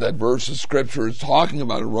that's what that verse of Scripture is talking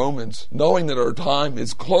about in Romans, knowing that our time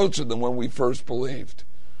is closer than when we first believed.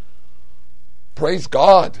 Praise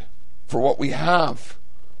God for what we have.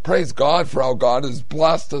 Praise God for how God has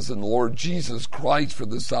blessed us in the Lord Jesus Christ for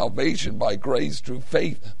the salvation by grace through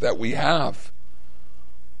faith that we have.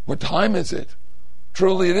 What time is it?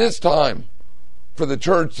 Truly it is time for the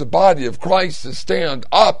church, the body of Christ, to stand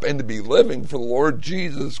up and to be living for the Lord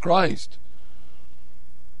Jesus Christ.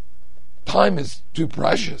 Time is too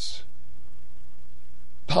precious.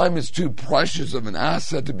 Time is too precious of an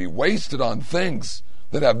asset to be wasted on things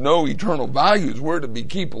that have no eternal values. We're to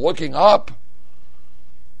keep looking up.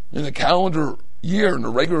 In a calendar year, in a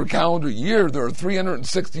regular calendar year, there are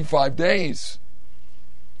 365 days,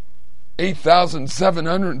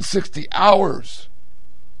 8,760 hours,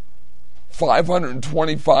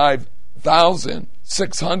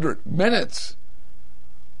 525,600 minutes,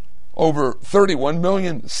 over 31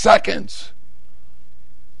 million seconds.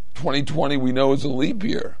 2020 we know is a leap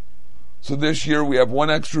year. So this year we have one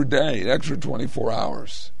extra day, an extra 24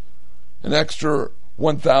 hours, an extra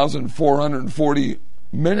 1,440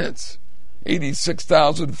 minutes,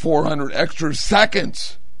 86,400 extra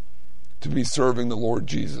seconds to be serving the Lord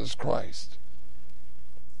Jesus Christ.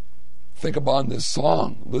 Think upon this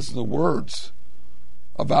song. Listen to the words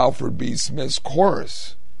of Alfred B. Smith's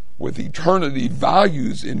chorus. With eternity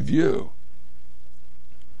values in view.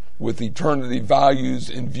 With eternity values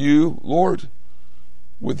in view, Lord,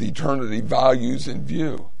 with eternity values in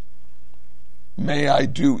view, may I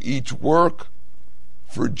do each work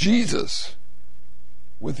for Jesus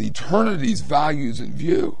with eternity's values in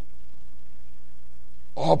view.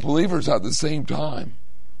 All believers at the same time.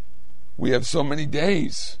 We have so many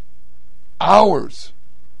days, hours,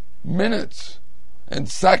 minutes, and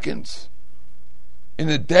seconds in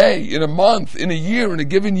a day, in a month, in a year, in a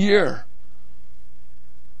given year.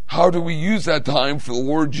 How do we use that time for the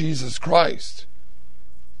Lord Jesus Christ?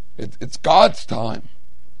 It's God's time.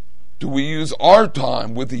 Do we use our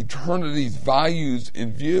time with eternity's values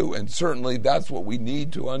in view? And certainly that's what we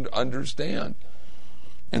need to understand.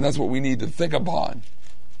 And that's what we need to think upon.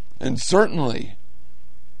 And certainly,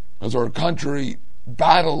 as our country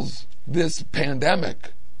battles this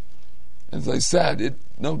pandemic, as I said,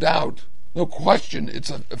 no doubt, no question, it's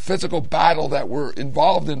a physical battle that we're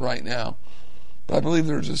involved in right now. But I believe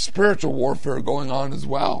there's a spiritual warfare going on as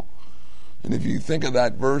well. And if you think of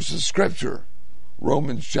that verse of Scripture,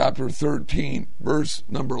 Romans chapter 13, verse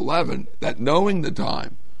number 11, that knowing the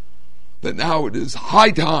time, that now it is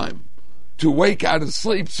high time to wake out of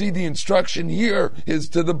sleep. See, the instruction here is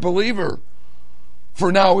to the believer.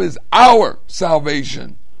 For now is our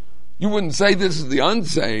salvation. You wouldn't say this is the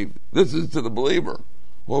unsaved. This is to the believer.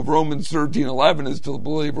 Well, if Romans 13:11 is to the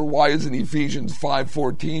believer, why isn't Ephesians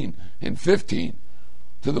 5:14 and 15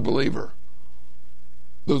 to the believer?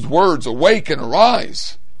 Those words, awake and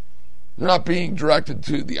arise, they're not being directed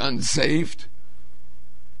to the unsaved.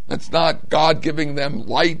 That's not God giving them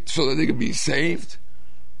light so that they can be saved.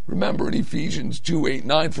 Remember in Ephesians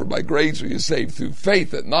 2:8-9, for by grace are you saved through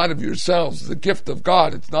faith, that not of yourselves, it's a gift of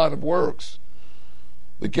God, it's not of works.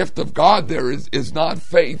 The gift of God there is not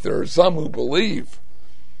faith. There are some who believe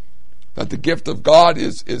that the gift of God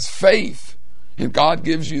is faith, and God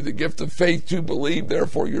gives you the gift of faith to believe,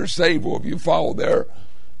 therefore you're saved. Well, if you follow their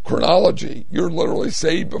chronology, you're literally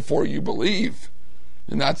saved before you believe,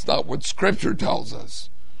 and that's not what Scripture tells us.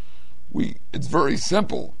 It's very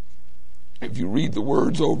simple. If you read the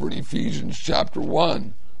words over in Ephesians chapter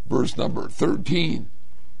 1, verse number 13,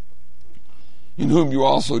 in whom you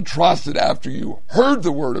also trusted after you heard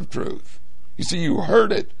the word of truth. You see, you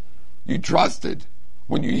heard it, you trusted.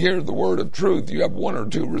 When you hear the word of truth, you have one or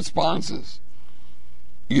two responses.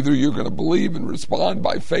 Either you're going to believe and respond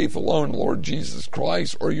by faith alone, Lord Jesus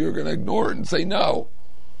Christ, or you're going to ignore it and say, no,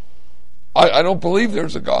 I don't believe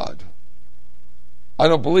there's a God. I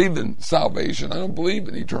don't believe in salvation. I don't believe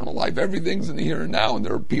in eternal life. Everything's in the here and now, and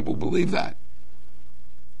there are people who believe that.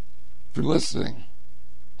 If you're listening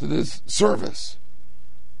to this service,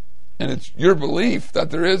 and it's your belief that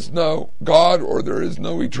there is no God or there is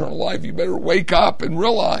no eternal life, you better wake up and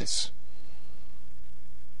realize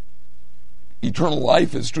eternal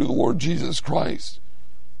life is through the Lord Jesus Christ.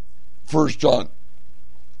 1 John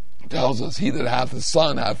tells us, he that hath the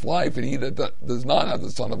Son hath life, and he that does not have the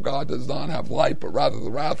Son of God does not have life, but rather the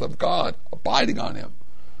wrath of God abiding on him.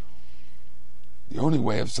 The only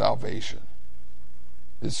way of salvation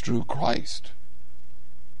is through Christ.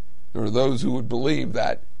 There are those who would believe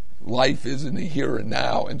that life is in the here and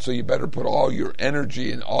now, and so you better put all your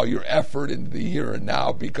energy and all your effort into the here and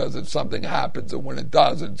now, because if something happens, and when it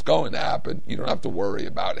does, and it's going to happen, you don't have to worry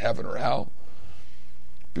about heaven or hell,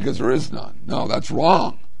 because there is none. No, that's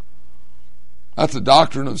wrong. That's the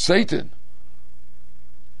doctrine of Satan.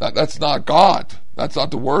 That's not God. That's not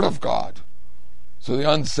the Word of God. So the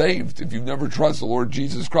unsaved, if you've never trusted the Lord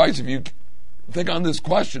Jesus Christ, if you think on this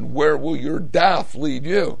question, where will your death lead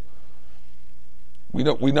you?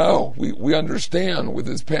 We understand with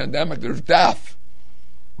this pandemic there's death.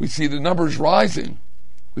 We see the numbers rising.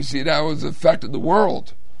 We see how it's affected the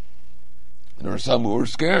world. And there are some who are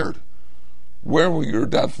scared. Where will your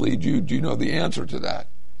death lead you? Do you know the answer to that?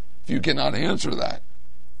 If you cannot answer that,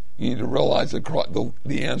 you need to realize that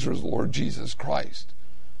the answer is the Lord Jesus Christ.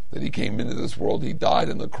 That he came into this world, he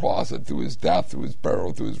died on the cross, that through his death, through his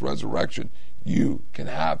burial, through his resurrection, you can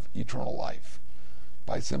have eternal life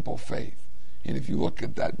by simple faith. And if you look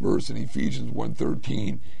at that verse in Ephesians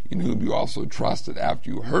 1:13, in whom you also trusted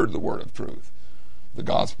after you heard the word of truth, the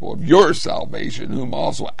gospel of your salvation, whom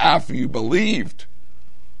also after you believed,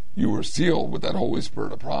 you were sealed with that Holy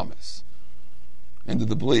Spirit of promise. And to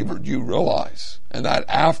the believer, do you realize? And that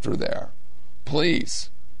after there,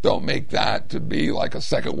 please don't make that to be like a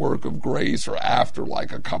second work of grace, or after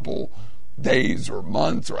like a couple days or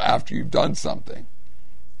months, or after you've done something.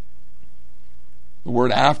 The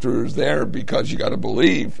word after is there because you got to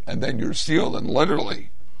believe, and then you're sealed. And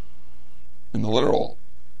literally, in the literal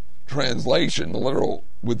translation, the literal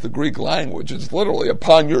with the Greek language, it's literally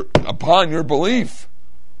upon your belief.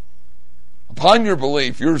 Upon your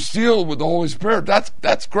belief, you're sealed with the Holy Spirit.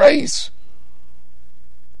 That's grace.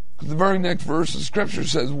 The very next verse of Scripture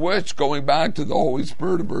says, which, going back to the Holy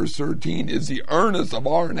Spirit of verse 13, is the earnest of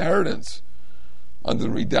our inheritance under the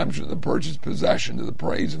redemption of the purchased possession, to the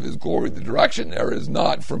praise of his glory. The direction there is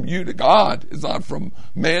not from you to God. It's not from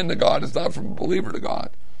man to God. It's not from a believer to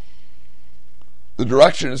God. The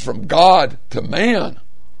direction is from God to man.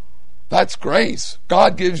 That's grace.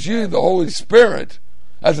 God gives you the Holy Spirit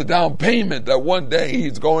as a down payment that one day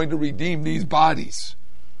he's going to redeem these bodies.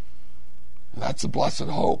 That's a blessed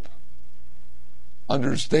hope.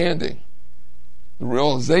 Understanding, the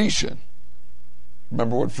realization.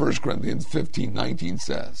 Remember what 1 Corinthians 15:19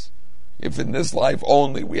 says. If in this life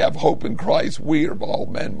only we have hope in Christ, we are of all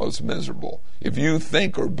men most miserable. If you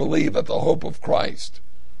think or believe that the hope of Christ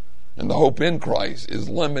and the hope in Christ is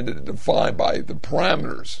limited and defined by the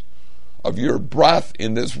parameters of your breath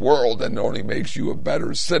in this world, and only makes you a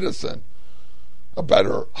better citizen, a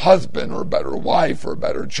better husband, or a better wife, or a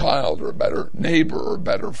better child, or a better neighbor, or a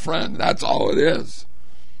better friend, that's all it is.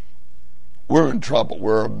 We're in trouble.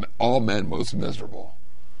 We're all men most miserable.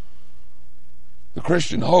 The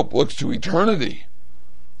Christian hope looks to eternity.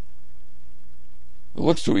 It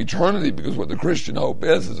looks to eternity because what the Christian hope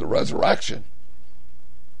is a resurrection.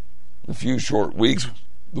 In a few short weeks,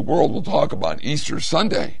 the world will talk about Easter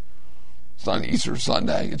Sunday. It's not Easter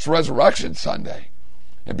Sunday, it's Resurrection Sunday.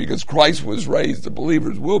 And because Christ was raised, the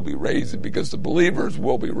believers will be raised. And because the believers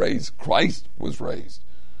will be raised, Christ was raised.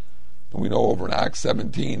 And we know over in Acts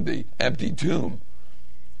 17, the empty tomb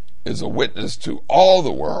is a witness to all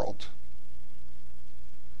the world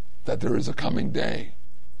that there is a coming day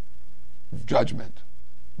of judgment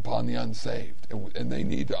upon the unsaved. And they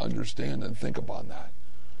need to understand and think upon that.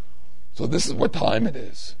 So this is what time it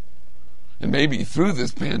is. And maybe through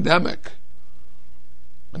this pandemic,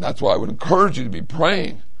 and that's why I would encourage you to be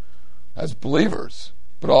praying as believers,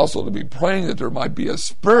 but also to be praying that there might be a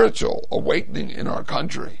spiritual awakening in our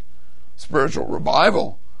country, spiritual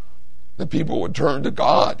revival, that people would turn to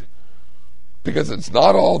God, because it's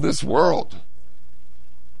not all this world.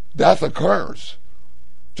 Death occurs.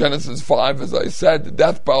 Genesis 5, as I said, the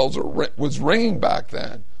death bells was ringing back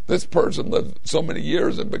then. This person lived so many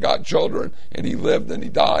years and begot children, and he lived and he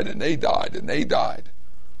died, and they died, and they died.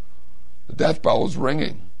 The death bell was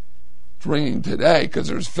ringing. It's ringing today because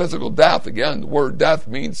there's physical death. Again, the word death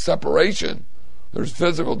means separation. There's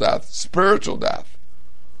physical death, spiritual death.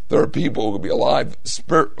 There are people who will be alive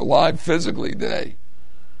physically today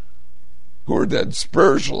who are dead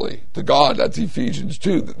spiritually to God. That's Ephesians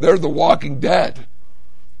 2. They're the walking dead.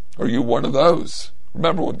 Are you one of those?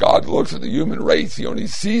 Remember, when God looks at the human race, he only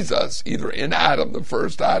sees us either in Adam, the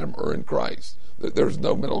first Adam, or in Christ. There's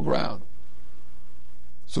no middle ground.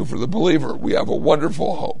 So for the believer, we have a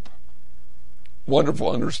wonderful hope, wonderful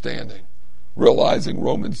understanding, realizing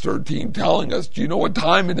Romans 13 telling us, do you know what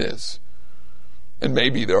time it is? And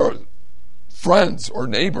maybe there are friends or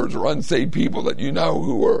neighbors or unsaved people that you know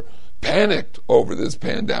who are panicked over this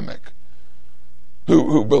pandemic,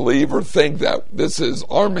 who believe or think that this is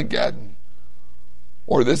Armageddon,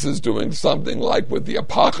 or this is doing something like with the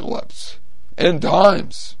apocalypse, end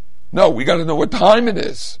times. No, we got to know what time it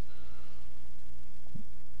is.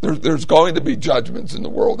 There's going to be judgments in the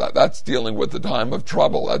world. That's dealing with the time of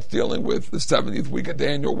trouble. That's dealing with the 70th week of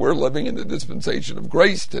Daniel. We're living in the dispensation of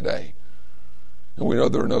grace today. And we know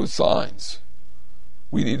there are no signs.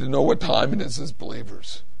 We need to know what time it is as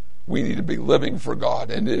believers. We need to be living for God.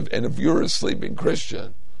 And if you're a sleeping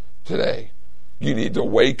Christian today, you need to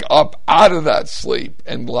wake up out of that sleep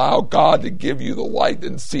and allow God to give you the light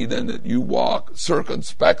and see then that you walk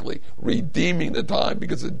circumspectly, redeeming the time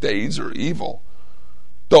because the days are evil.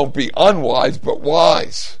 Don't be unwise, but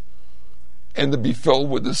wise. And to be filled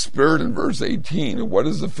with the Spirit in verse 18. And what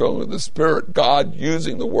is the filling of the Spirit? God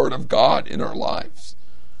using the Word of God in our lives.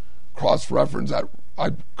 Cross-reference that. I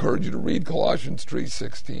encourage you to read Colossians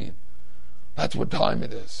 3:16. That's what time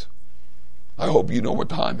it is. I hope you know what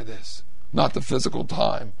time it is. Not the physical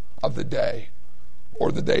time of the day,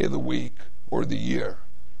 or the day of the week, or the year,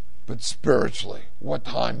 but spiritually, what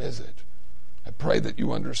time is it? I pray that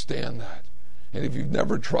you understand that. And if you've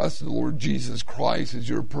never trusted the Lord Jesus Christ as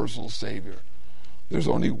your personal Savior, there's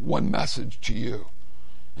only one message to you,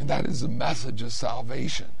 and that is the message of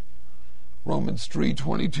salvation. Romans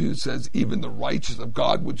 3:22 says, even the righteousness of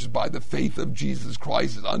God, which is by the faith of Jesus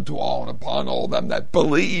Christ, is unto all and upon all them that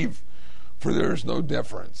believe, for there is no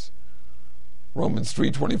difference. Romans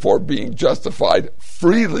 3:24, being justified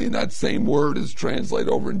freely, and that same word is translated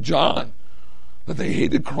over in John, that they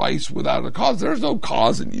hated Christ without a cause. There's no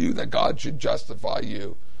cause in you that God should justify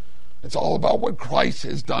you. It's all about what Christ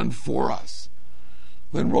has done for us.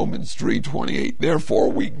 Then Romans 3:28,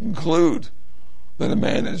 therefore we conclude that a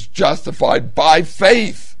man is justified by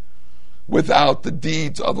faith without the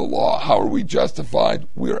deeds of the law. How are we justified?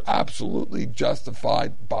 We are absolutely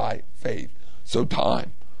justified by faith. So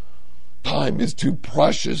time is too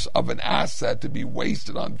precious of an asset to be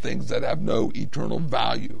wasted on things that have no eternal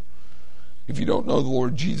value. If you don't know the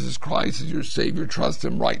Lord Jesus Christ as your Savior, trust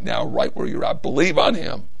Him right now, right where you're at. Believe on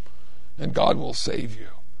Him, and God will save you.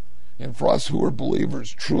 And for us who are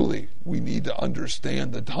believers, truly, we need to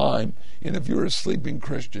understand the time. And if you're a sleeping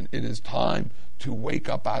Christian, it is time to wake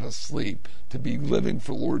up out of sleep, to be living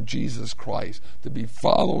for Lord Jesus Christ, to be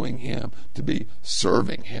following Him, to be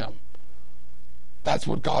serving Him. That's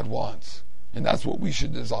what God wants. And that's what we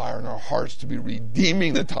should desire in our hearts, to be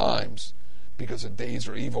redeeming the times, because the days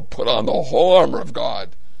are evil. Put on the whole armor of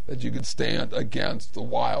God, that you can stand against the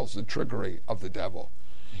wiles, the trickery of the devil.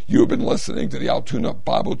 You have been listening to the Altoona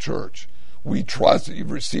Bible Church. We trust that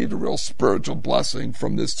you've received a real spiritual blessing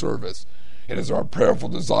from this service. It is our prayerful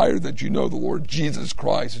desire that you know the Lord Jesus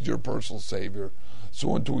Christ as your personal Savior.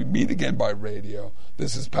 So until we meet again by radio,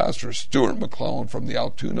 this is Pastor Stuart McClellan from the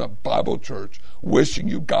Altoona Bible Church, wishing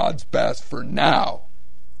you God's best for now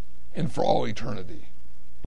and for all eternity.